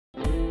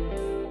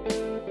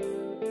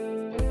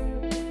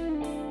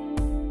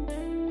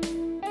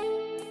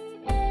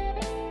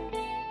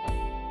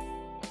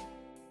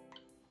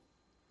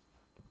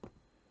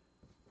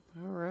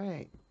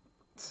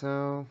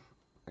so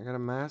I got a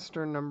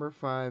master number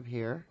 5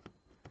 here.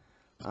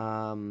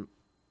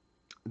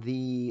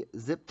 The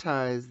zip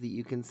ties that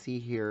you can see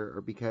here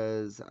are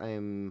because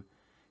I'm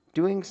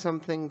doing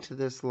something to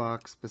this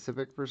lock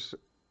specific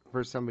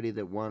for somebody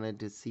that wanted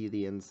to see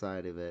the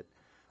inside of it.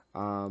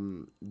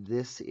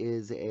 This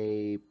is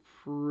a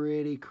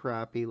pretty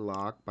crappy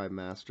lock by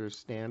master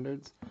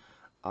standards.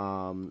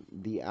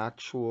 The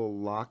actual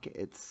lock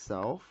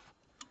itself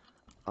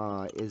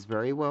is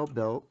very well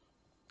built.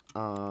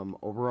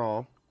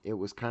 Overall, it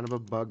was kind of a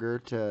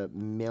bugger to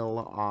mill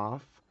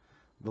off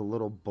the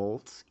little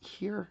bolts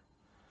here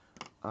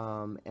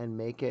and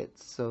make it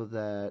so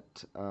that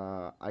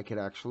I could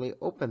actually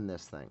open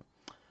this thing.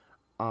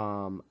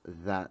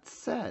 That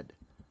said,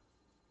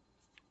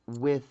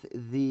 with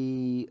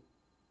the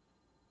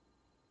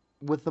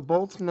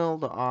bolts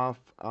milled off,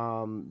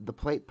 the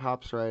plate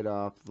pops right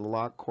off, the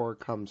lock core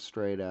comes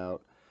straight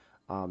out.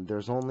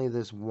 There's only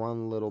this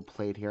one little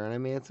plate here, and I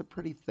mean, it's a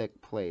pretty thick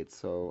plate,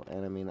 so,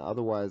 and I mean,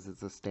 otherwise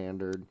it's a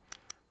standard,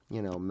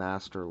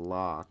 master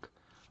lock.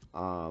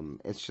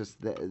 It's just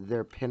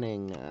they're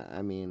pinning,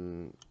 I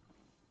mean,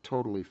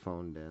 totally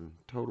phoned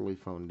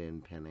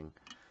in pinning.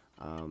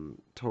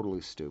 Totally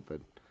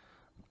stupid.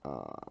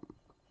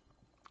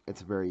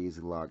 It's a very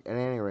easy lock. At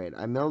any rate,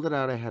 I milled it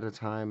out ahead of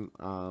time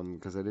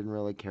because I didn't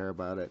really care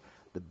about it.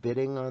 The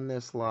bitting on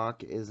this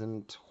lock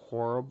isn't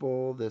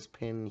horrible. This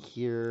pin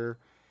here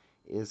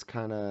is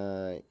kind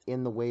of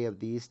in the way of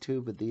these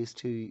two, but these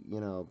two,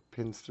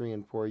 pins 3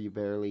 and 4, you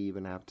barely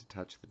even have to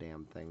touch the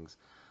damn things.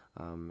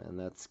 And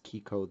that's key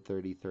code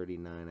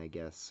 3039, I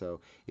guess.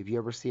 So if you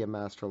ever see a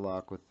master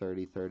lock with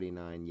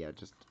 3039, yeah,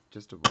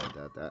 just avoid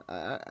that.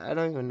 I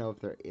don't even know if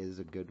there is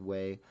a good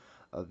way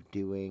of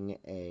doing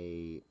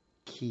a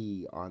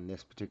key on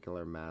this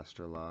particular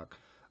master lock.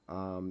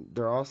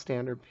 They're all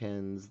standard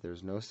pins.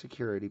 There's no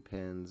security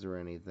pins or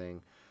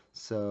anything.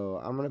 So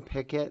I'm going to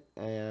pick it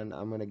and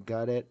I'm going to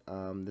gut it.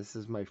 This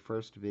is my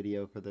first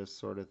video for this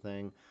sort of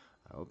thing.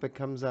 I hope it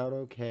comes out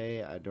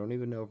okay. I don't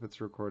even know if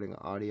it's recording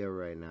audio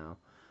right now.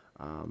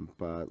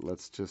 But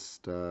let's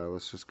just go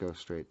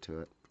straight to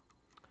it.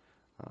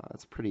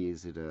 It's pretty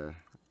easy to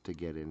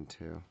get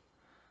into.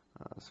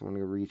 So I'm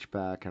going to reach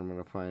back and I'm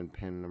going to find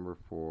pin number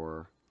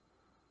 4.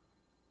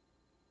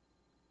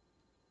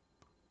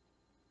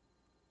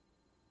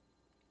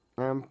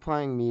 I'm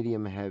applying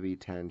medium heavy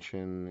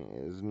tension.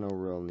 There's no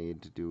real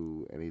need to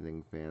do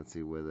anything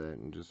fancy with it,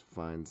 and just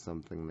find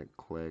something that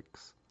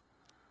clicks.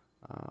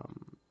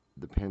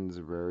 The pins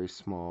are very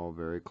small,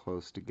 very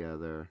close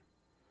together.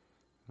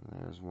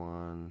 There's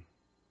one.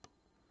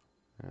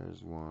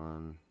 There's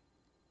one.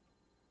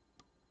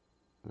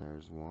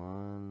 There's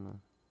one.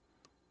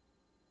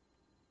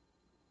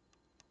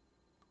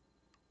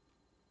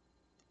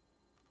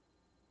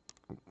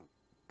 I'm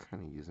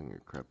kind of using a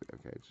crappy.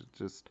 Okay,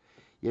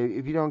 yeah,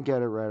 if you don't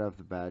get it right off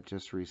the bat,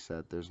 just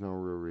reset. There's no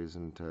real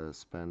reason to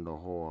spend a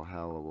whole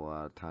hell of a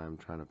lot of time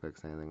trying to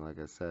fix anything. Like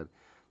I said,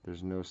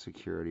 there's no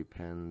security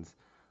pins.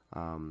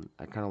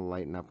 I kind of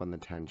lighten up on the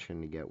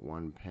tension to get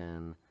one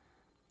pin,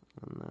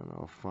 and then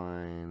I'll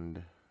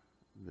find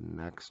the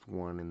next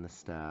one in the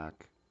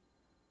stack.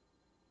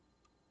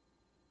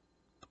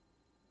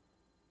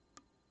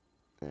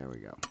 There we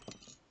go.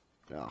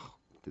 Oh,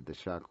 did the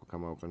shackle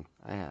come open?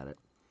 I had it.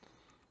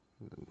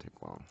 It didn't take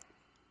long.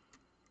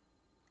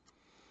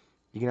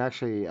 You can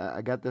actually,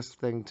 I got this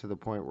thing to the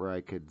point where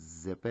I could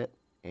zip it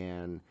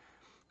and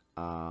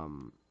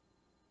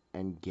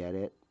get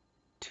it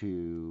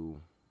to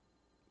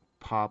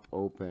pop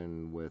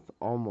open with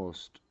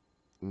almost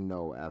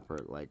no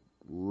effort, like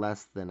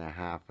less than a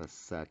half a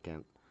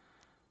second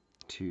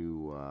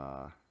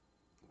to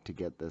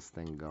get this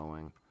thing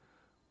going.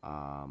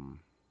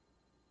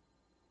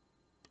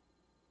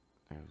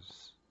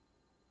 There's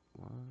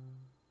one.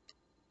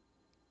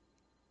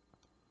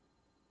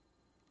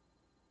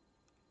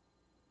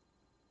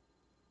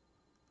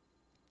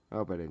 I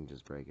hope I didn't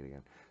just break it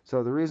again.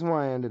 So the reason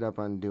why I ended up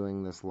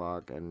undoing this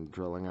lock and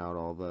drilling out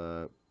all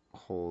the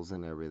holes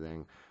and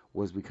everything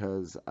was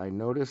because I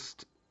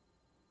noticed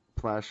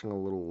flashing a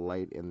little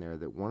light in there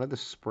that one of the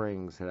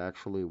springs had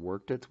actually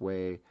worked its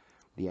way,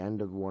 the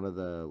end of one of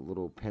the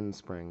little pin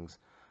springs,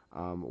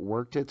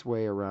 worked its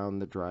way around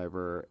the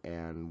driver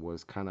and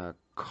was kind of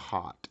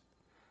caught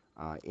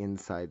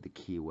inside the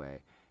keyway.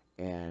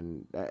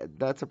 And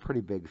that's a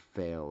pretty big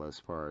fail as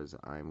far as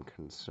I'm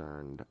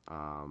concerned.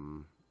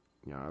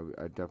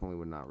 I definitely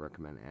would not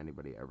recommend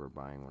anybody ever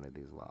buying one of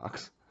these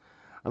locks.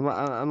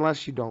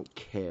 Unless you don't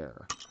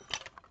care.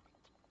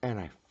 And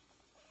I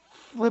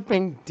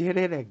flipping did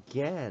it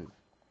again.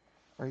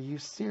 Are you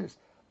serious?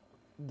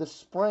 The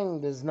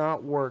spring does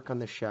not work on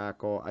the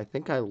shackle. I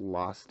think I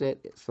lost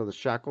it, so the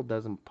shackle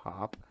doesn't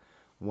pop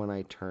when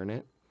I turn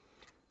it.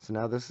 So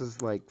now this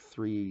is like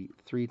three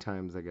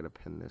times I gotta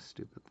pin this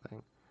stupid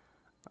thing.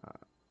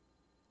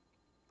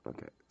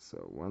 Okay, so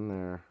one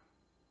there.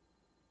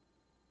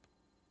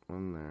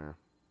 One there.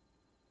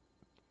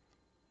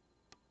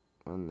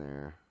 One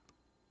there.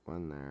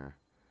 One there.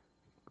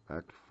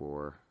 Back to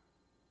 4.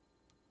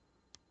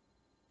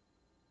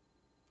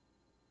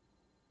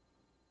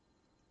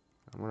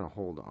 I'm going to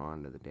hold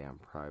on to the damn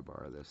pry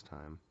bar this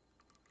time.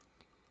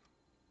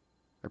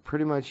 I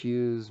pretty much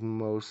use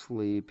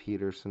mostly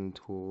Peterson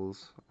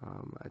tools.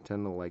 I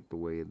tend to like the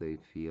way they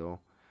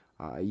feel.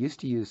 I used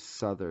to use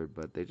Southern,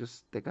 but they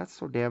got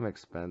so damn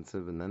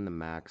expensive, and then the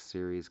Max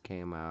series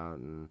came out,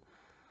 and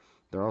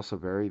they're also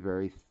very,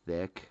 very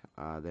thick.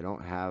 They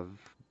don't have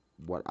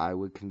what I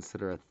would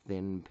consider a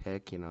thin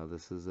pick. You know,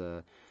 this is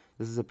a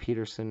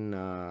Peterson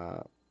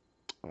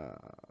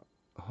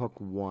hook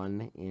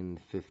 1 in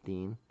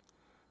 15,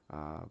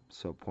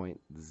 so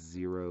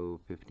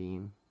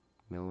 0.015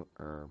 mil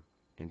or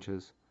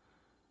inches.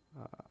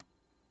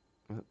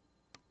 And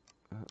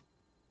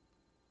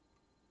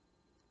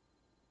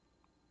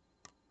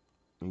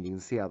you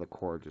can see how the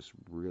cord just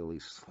really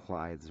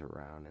slides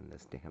around in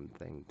this damn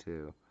thing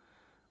too.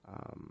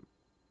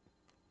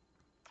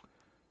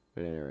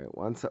 But anyway,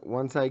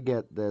 once I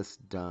get this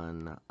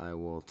done, I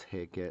will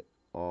take it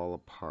all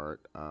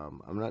apart.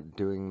 I'm not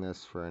doing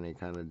this for any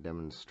kind of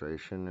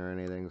demonstration or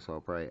anything, so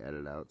I'll probably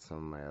edit out some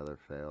of my other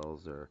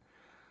fails, or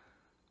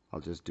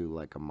I'll just do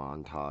like a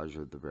montage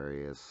of the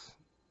various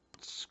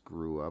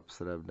screw ups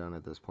that I've done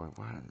at this point.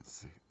 Wow,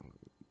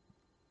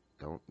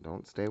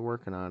 don't stay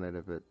working on it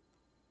if it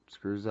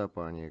screws up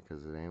on you,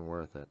 because it ain't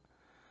worth it.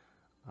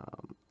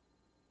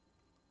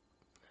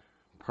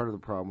 Part of the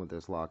problem with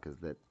this lock is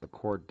that the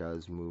cord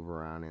does move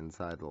around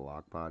inside the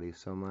lock body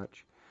so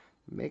much.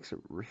 It makes it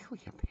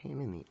really a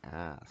pain in the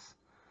ass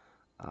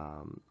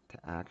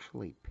to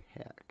actually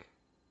pick.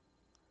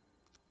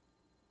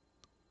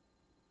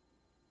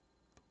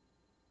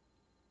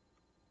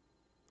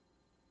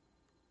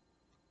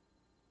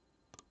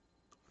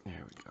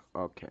 There we go.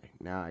 Okay,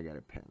 now I got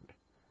it pinned.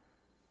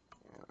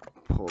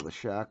 Pull the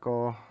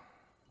shackle.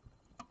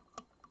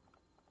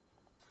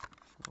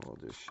 We'll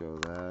just show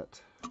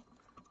that.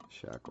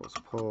 Shackle's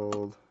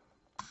pulled.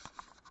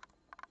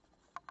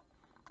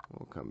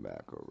 We'll come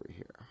back over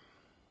here.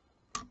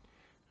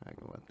 I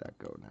can let that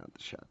go now that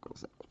the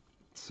shackle's out.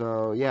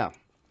 So, yeah.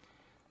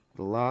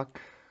 The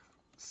lock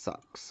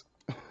sucks.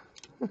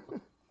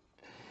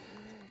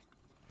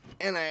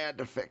 And I had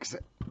to fix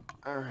it.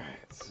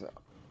 Alright, so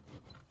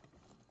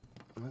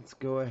let's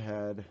go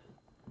ahead.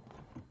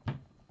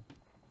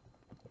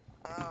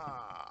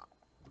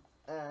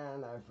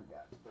 And I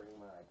forgot to bring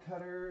my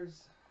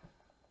cutters.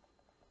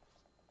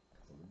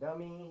 I'm a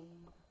dummy.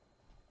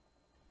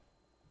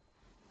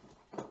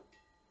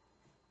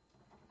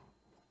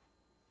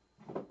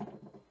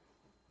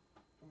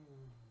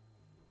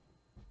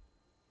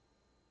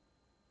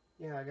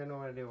 Yeah, I got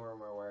no idea where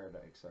my wire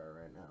dikes are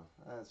right now.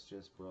 That's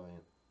just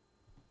brilliant.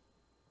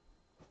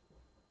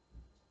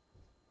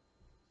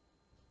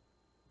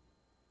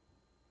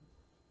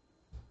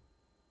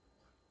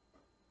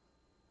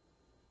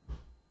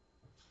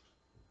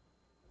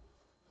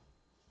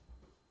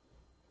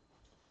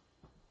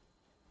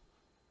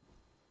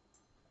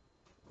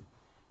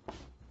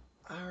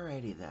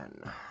 Alrighty then.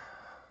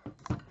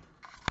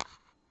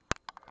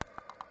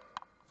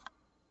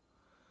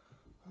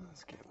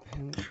 Let's get a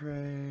pin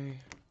tray.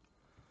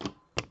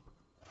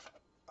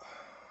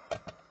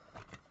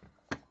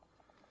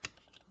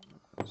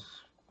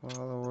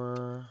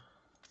 Follower.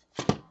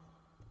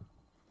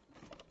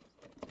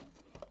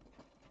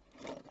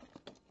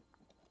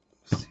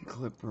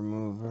 C-clip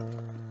remover.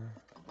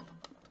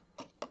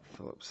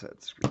 Phillips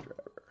head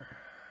screwdriver.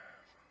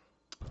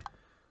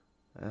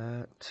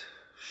 That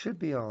should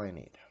be all I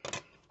need.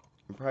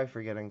 I'm probably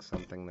forgetting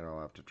something that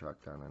I'll have to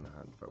track down in a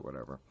hunt, but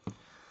whatever.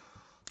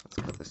 Let's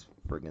cut this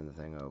friggin'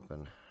 thing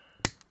open.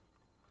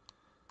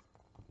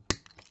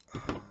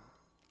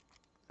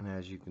 And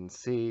as you can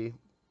see,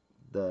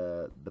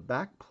 the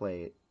back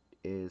plate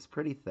is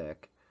pretty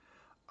thick,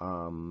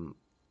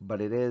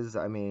 but it is,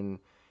 I mean,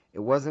 it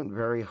wasn't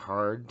very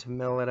hard to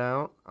mill it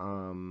out,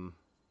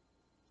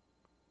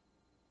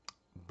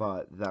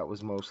 but that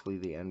was mostly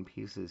the end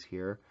pieces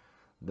here.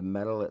 The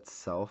metal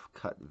itself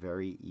cut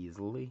very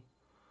easily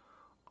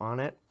on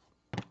it,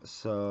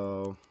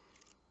 so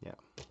yeah,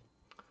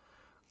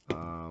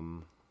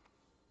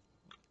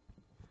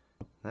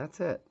 that's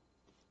it.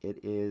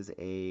 It is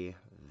a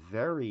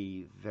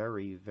very,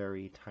 very,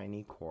 very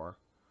tiny core.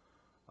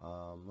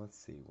 Let's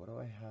see, what do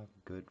I have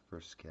good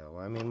for scale?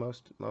 I mean,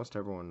 most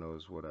everyone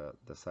knows what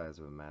the size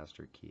of a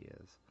master key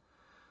is,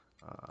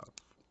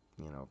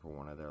 you know, for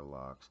one of their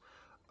locks.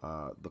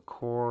 The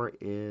core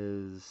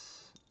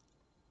is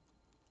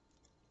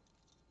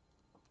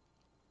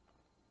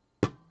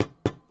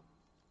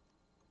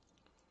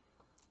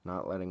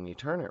not letting me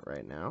turn it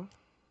right now.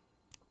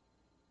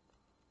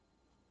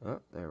 Oh,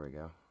 there we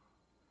go.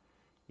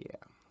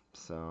 Yeah,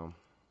 so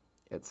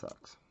it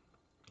sucks.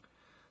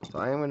 So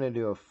I am going to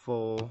do a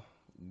full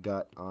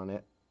gut on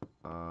it.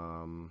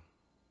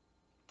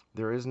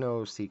 There is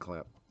no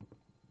C-clip.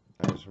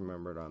 I just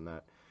remembered on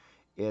that.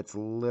 It's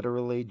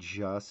literally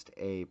just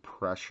a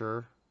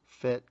pressure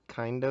fit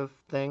kind of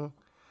thing,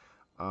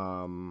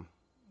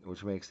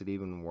 which makes it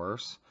even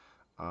worse.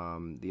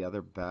 The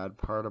other bad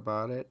part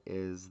about it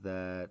is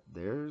that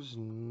there's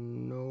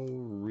no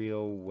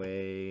real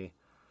way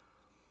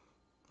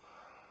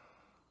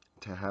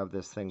to have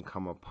this thing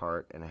come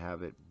apart and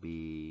have it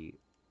be,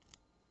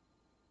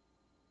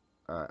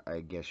 I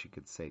guess you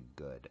could say,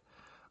 good.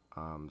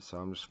 So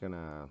I'm just going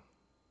to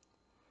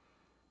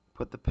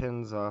put the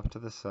pins off to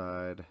the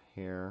side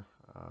here.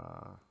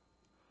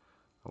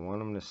 I want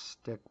them to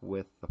stick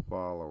with the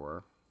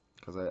follower,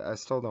 because I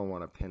still don't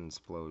want a pin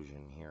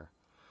explosion here.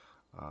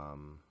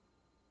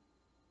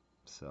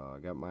 So I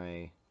got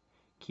my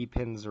key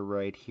pins are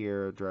right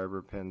here,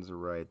 driver pins are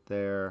right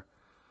there.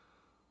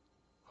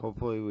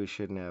 Hopefully we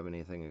shouldn't have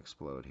anything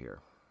explode here.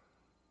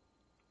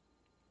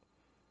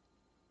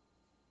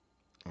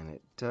 And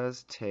it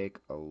does take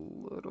a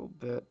little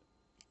bit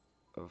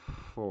of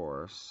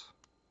force.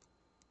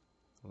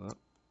 Well,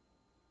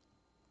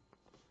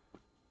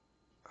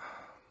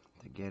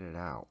 to get it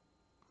out.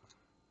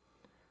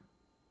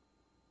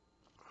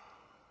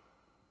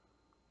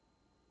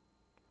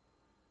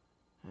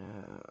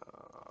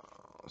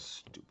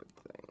 Stupid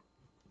thing.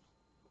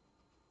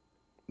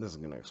 This is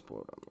gonna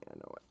explode on me, I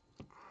know it.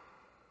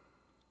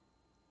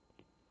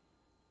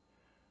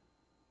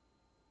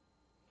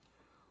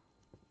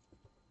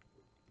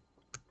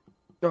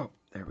 Oh,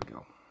 there we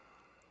go.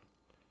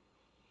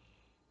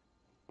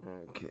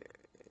 Okay.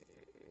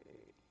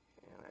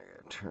 And I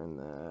gotta turn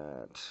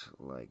that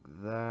like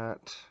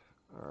that.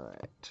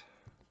 Alright.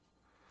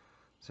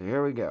 So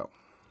here we go.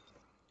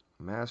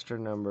 Master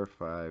number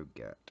 5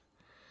 gut.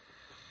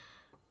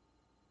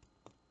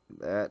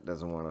 That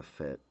doesn't want to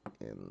fit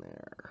in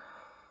there.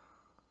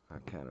 I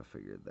kind of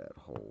figured that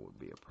hole would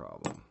be a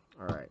problem.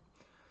 Alright.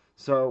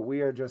 So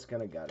we are just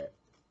going to gut it.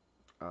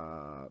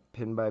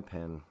 Pin by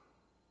pin.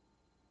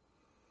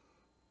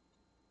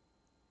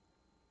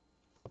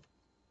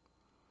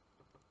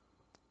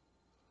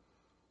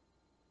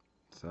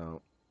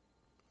 So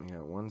we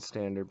got one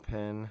standard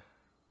pin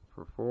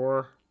for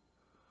 4.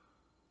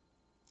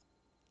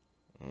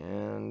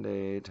 And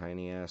a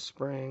tiny ass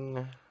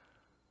spring.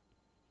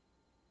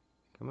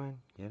 Come on,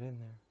 get in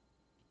there.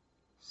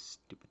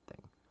 Stupid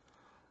thing.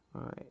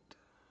 Alright.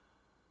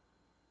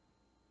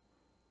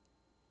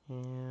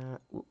 And,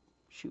 whoop,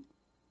 shoot.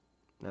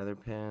 Another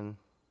pin.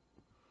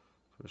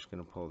 We're just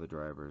going to pull the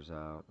drivers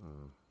out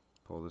and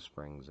pull the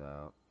springs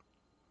out.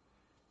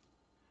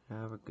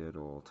 Have a good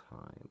old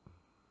time.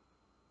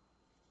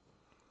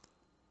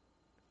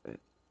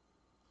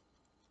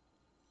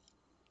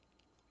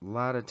 A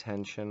lot of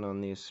tension on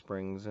these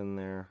springs in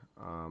there.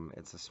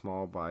 It's a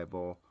small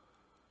Bible,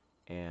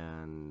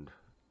 and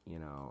you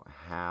know,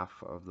 half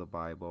of the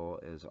Bible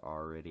is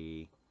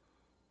already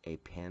a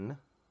pin.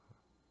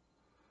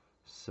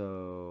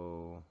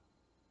 So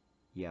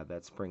yeah,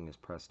 that spring is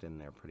pressed in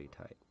there pretty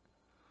tight.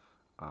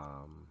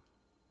 And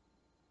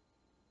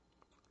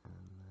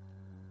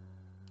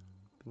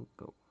then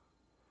bingo.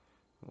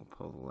 We'll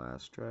pull the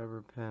last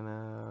driver pin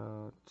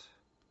out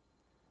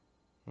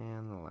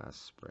and the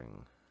last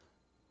spring.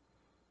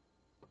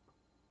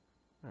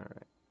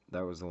 Alright,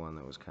 that was the one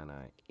that was kind of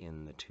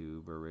in the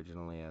tube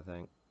originally, I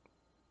think.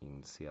 You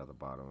can see how the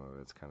bottom of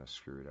it's kind of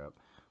screwed up.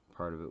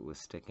 Part of it was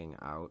sticking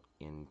out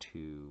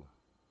into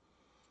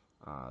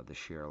the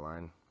shear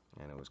line,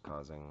 and it was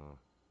causing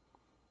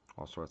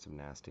all sorts of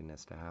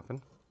nastiness to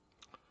happen.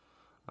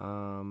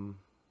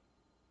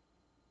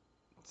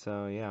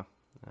 So yeah,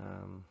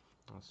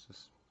 let's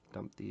just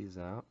dump these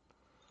out.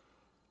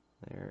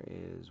 There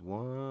is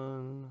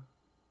one.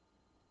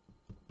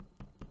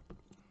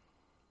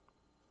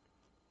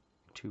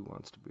 2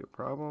 wants to be a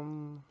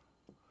problem.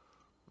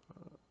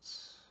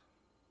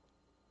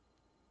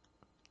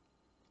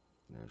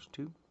 There's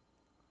 2,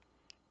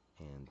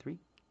 and 3,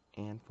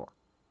 and 4.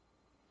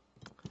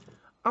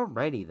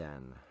 Alrighty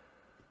then.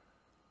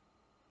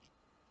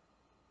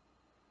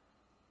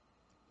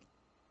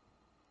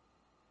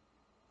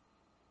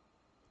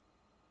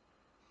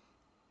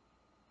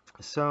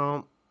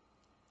 So,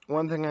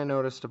 one thing I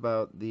noticed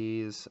about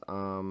these,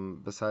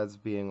 besides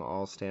being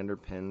all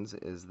standard pins,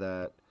 is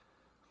that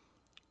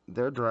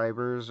their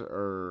drivers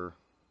are,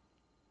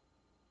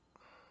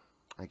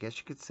 I guess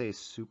you could say,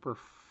 super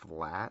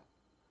flat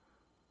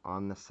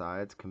on the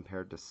sides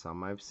compared to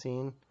some I've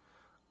seen.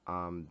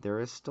 There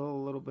is still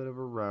a little bit of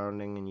a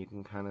rounding, and you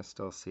can kind of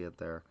still see it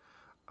there.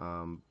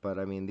 But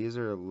I mean, these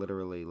are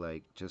literally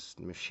like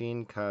just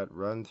machine cut,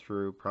 run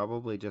through,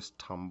 probably just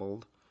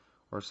tumbled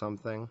or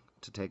something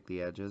to take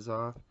the edges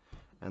off,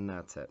 and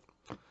that's it.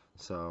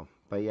 So,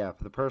 but yeah,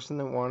 for the person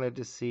that wanted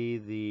to see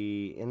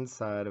the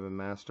inside of a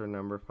Master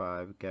number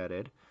 5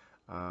 gutted,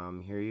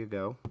 here you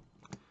go.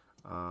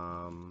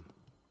 I'm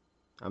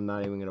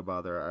not even going to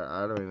bother.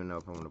 I don't even know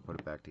if I'm going to put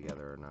it back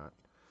together or not.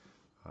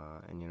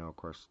 And you know, of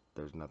course,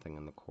 there's nothing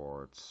in the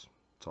core. It's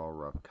all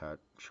rough cut,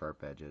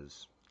 sharp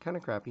edges. Kind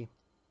of crappy.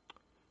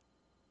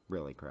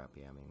 Really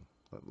crappy. I mean,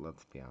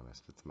 let's be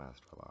honest. It's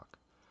Masterlock.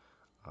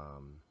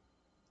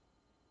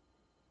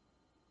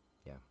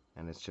 Yeah,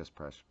 and it's just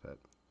press fit.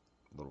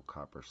 Little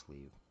copper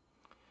sleeve.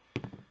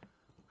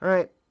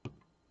 Alright,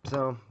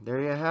 so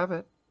there you have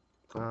it.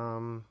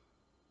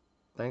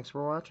 Thanks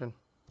for watching.